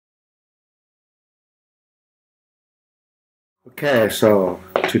Okay, so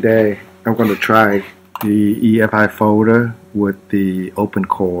today I'm going to try the EFI folder with the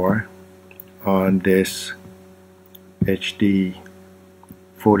OpenCore on this HD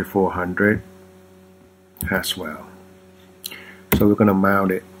 4400 as well. So we're going to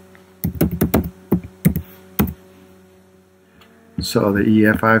mount it. So the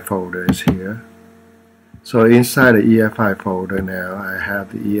EFI folder is here. So inside the EFI folder now I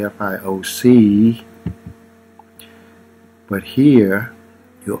have the EFI OC. But here,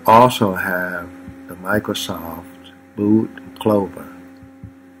 you also have the Microsoft Boot Clover.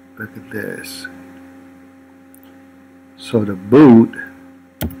 Look at this. So the boot,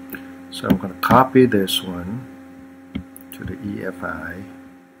 so I'm going to copy this one to the EFI.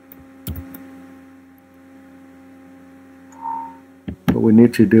 What we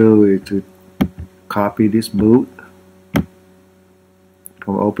need to do is to copy this boot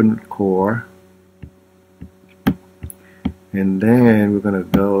from OpenCore. And then we're going to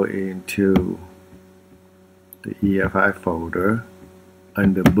go into the EFI folder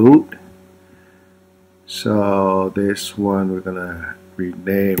under boot. So this one we're going to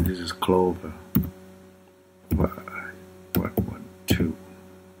rename. This is Clover 112.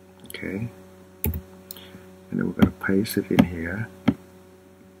 Okay. And then we're going to paste it in here.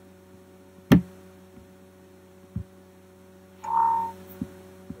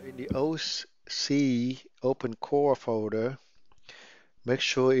 In the OC OpenCore folder, make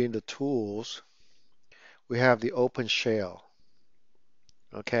sure in the tools we have the open shell,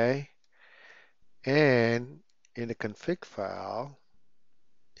 okay, and in the config file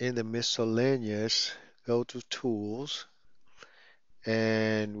in the miscellaneous, go to tools,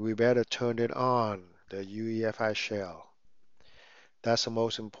 and we better turn it on, the UEFI shell. That's the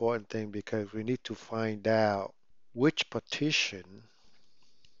most important thing because we need to find out which partition.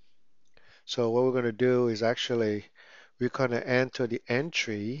 So what we're going to do is actually we're going to enter the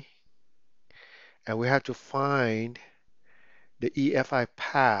entry, and we have to find the EFI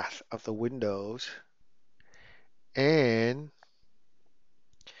path of the Windows and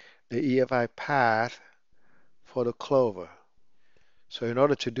the EFI path for the Clover. So in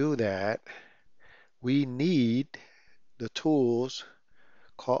order to do that, we need the tools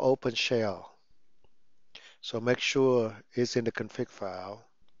called OpenShell. So make sure it's in the config file.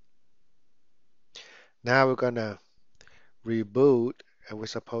 Now we're going to reboot, and we're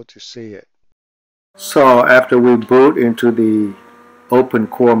supposed to see it. So after we boot into the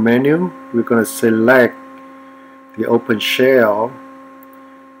OpenCore menu, we're going to select the OpenShell,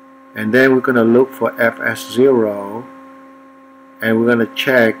 and then we're going to look for FS0, and we're going to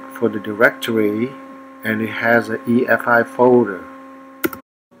check for the directory, and it has an EFI folder.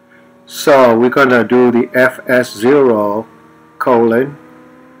 So we're going to do the FS0 :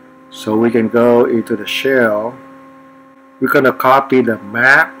 so we can go into the shell. We're going to copy the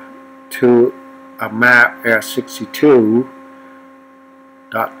map to a map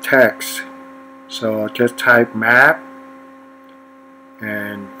r62.txt. So just type map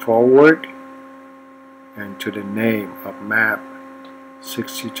and forward and to the name of map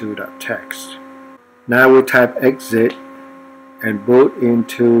 62.txt. Now we type exit and boot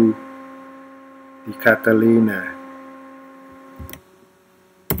into the Catalina.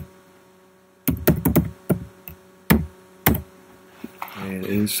 And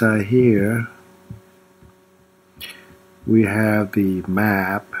inside here we have the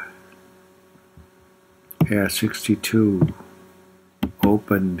map r62.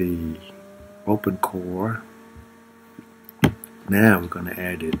 Open the OpenCore. Now we're going to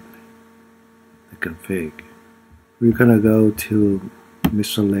edit the config. We're going to go to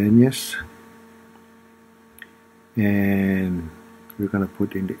miscellaneous, and we're going to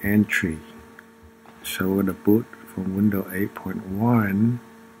put in the entry. So we're going to boot from Windows 8.1.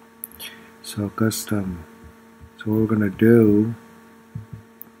 So custom. So what we're going to do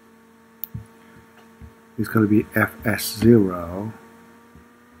is going to be FS0.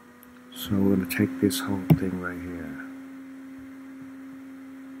 So we're going to take this whole thing right here.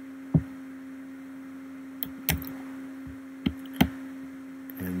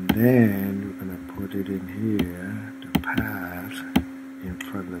 And then we're going to put it in here, the path in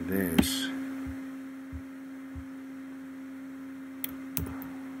front of this.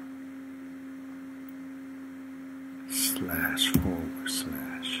 //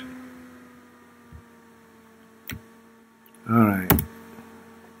 Alright.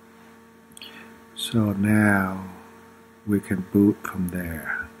 So now we can boot from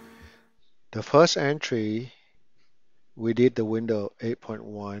there. The first entry, we did the Windows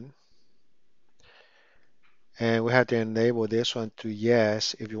 8.1, and we have to enable this one to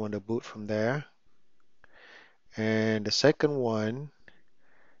yes if you want to boot from there. And the second one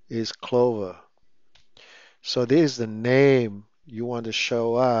is Clover. So this is the name you want to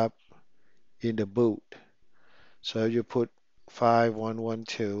show up in the boot. So you put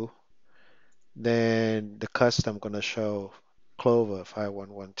 5112, then the custom gonna show Clover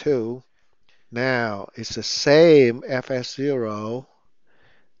 5112. Now it's the same FS0,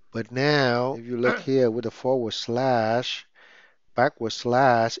 but now if you look here with the forward slash, backward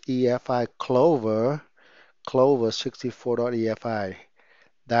slash, EFI Clover, Clover 64.EFI,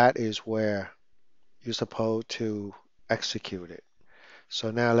 that is where you're supposed to execute it.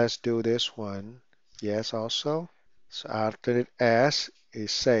 So now let's do this one. Yes, also. So alternate S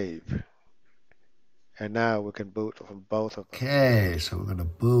is save. And now we can boot from both of them. Okay, so we're gonna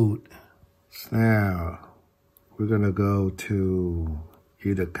boot. So now we're gonna go to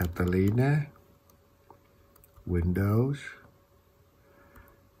either Catalina, Windows,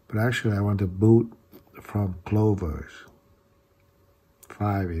 but actually I want to boot from Clover's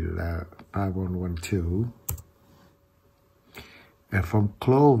 5112. And from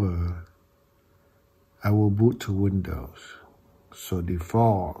Clover, I will boot to Windows. So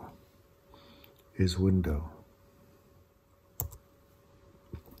default is Windows.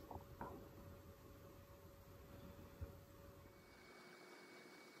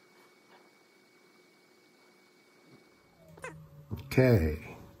 Okay.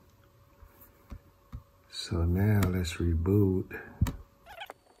 So now let's reboot.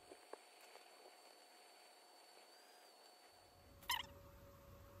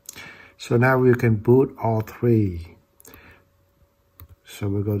 So now we can boot all three. So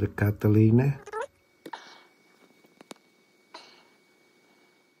we go to Catalina.